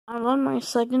I'm on my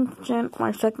second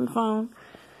phone,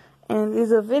 and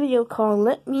there's a video called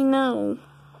 "Let Me Know."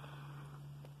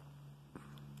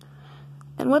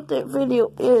 And what that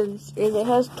video is it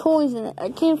has toys in it. I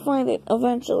can't find it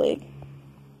eventually.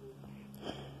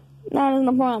 That isn't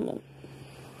a problem.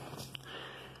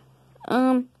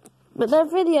 But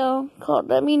that video called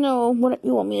 "Let Me Know What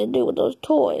You Want Me to Do with Those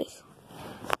Toys."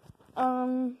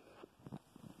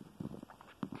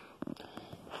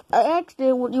 I asked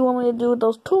it what you want me to do with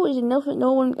those toys, and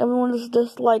everyone just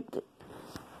disliked it.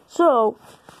 So,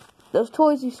 those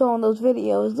toys you saw in those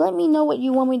videos, let me know what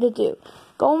you want me to do.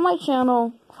 Go on my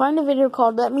channel, find a video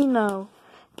called "Let Me Know,"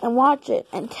 and watch it,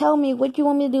 and tell me what you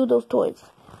want me to do with those toys.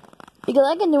 Because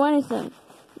I can do anything.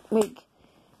 Like,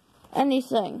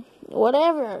 anything.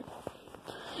 Whatever.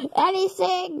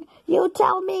 Anything you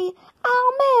tell me,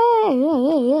 I'll make.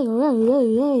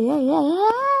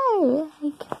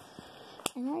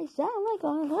 And I sound like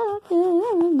a